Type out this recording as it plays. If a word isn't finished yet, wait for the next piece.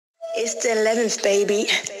It's the 11th, baby.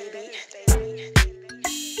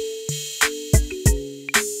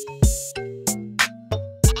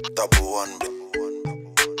 Double one.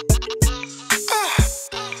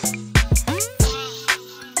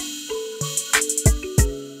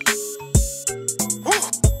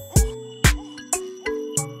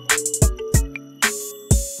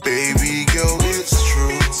 Baby girl, it's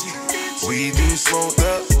true. We do smoke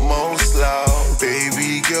the most loud.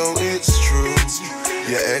 Baby girl, it's true.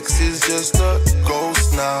 Your ex is just a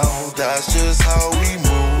ghost now. That's just how we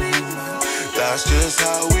move. That's just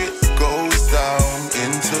how it goes down.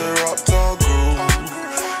 Interrupt our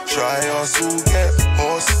groove. Try us who get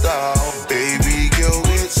hostile. Baby girl,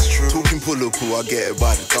 it's true. Talking pull-up, I get it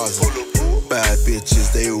by the dozen. Bad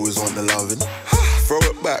bitches, they always want the loving. Throw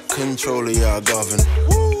it back, controller, yeah, I govern.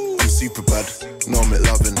 I'm super bad, know I'm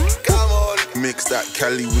loving. Come on. Mix that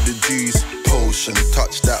Cali with the juice potion.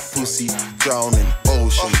 Touch that pussy, drowning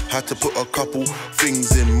ocean. Had to put a couple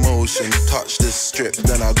things in motion. Touch the strip,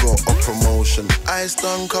 then I got a promotion. Ice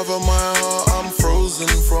done cover my heart, I'm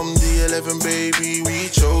frozen. From the 11, baby, we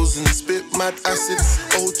chosen. Spit mad acid,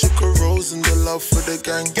 old chicka rosin. The love for the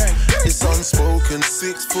gang, it's unspoken.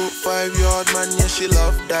 6'5" man, yeah, she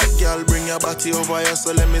love that. Girl, bring your body over here,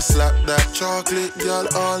 so let me slap that. Chocolate girl,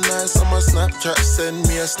 all nice on my Snapchat. Send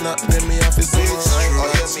me a snap, then me have to say it's true.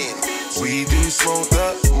 Oh, you mean? We do smoke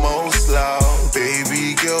the most loud.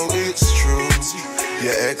 Baby girl, it's true.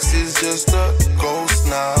 Your ex is just a ghost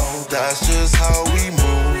now. That's just how we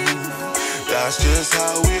move. That's just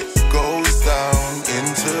how it goes down.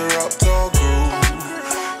 Interrupt our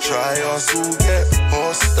groove. Try us who get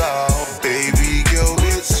hostile. Baby girl,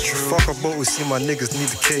 it's true. Fuck about we see my niggas need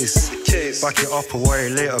the case. Back it up and worry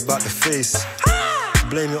later about the face.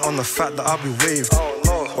 Blame it on the fact that I'll be waved.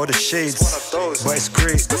 Or the shades, but it's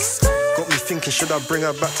great. Got me thinking, should I bring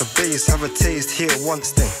her back to base? Have a taste, hear it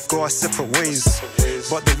once, then go our separate ways.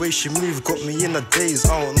 But the way she moved got me in a daze.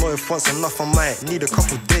 I don't know if once enough, I might need a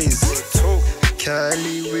couple days.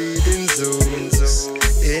 Cali reading zones.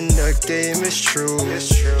 In the game, it's true.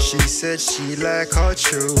 She said she like her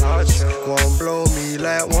true. Won't blow me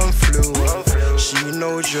like one flu. She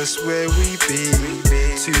know just where we be.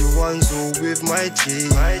 2 1s all with my G.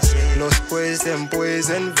 Lost boys, them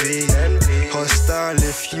boys envy. Hostile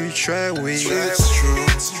if you try, we. It's true.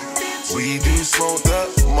 We do smoke the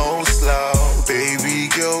most loud. Baby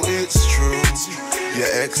girl, it's true. Your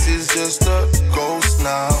ex is just a ghost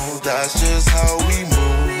now. That's just how we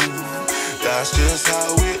move. That's just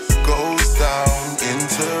how it goes down.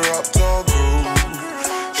 Interrupt our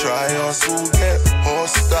groove. Try us who get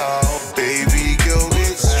hostile. Baby girl,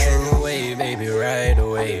 it's true. Ride away, baby, ride a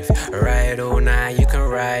wave. Ride all night, you can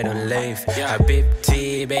ride on Leif. A big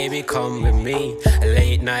T, baby, come with me.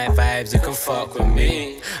 Late night vibes, you can fuck with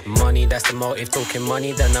me. Money, that's the motive. Talking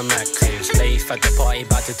money, then I'm active. Leif at the party,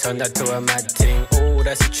 about to turn that to a mad thing. Oh,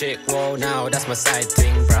 that's a chick, whoa, now that's my side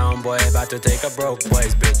thing. Brown boy, about to take a broke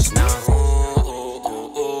boy's bitch now.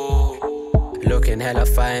 Looking hella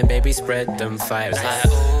fine, baby, spread them fives. Like,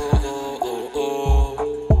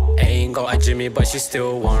 ain't got a Jimmy, but she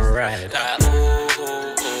still want ride.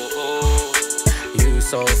 You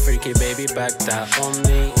so freaky, baby, back that on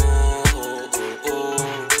me.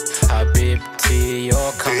 Habibti,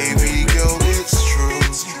 you're coming. Baby girl, it's true.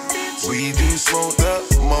 We do smoke the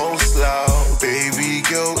most loud. Baby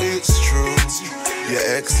girl, it's true. Your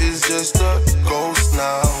ex is just a ghost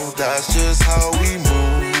now. That's just how we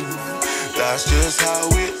move. That's just how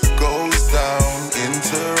it goes down.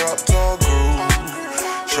 Interrupt our groove.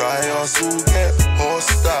 Try us who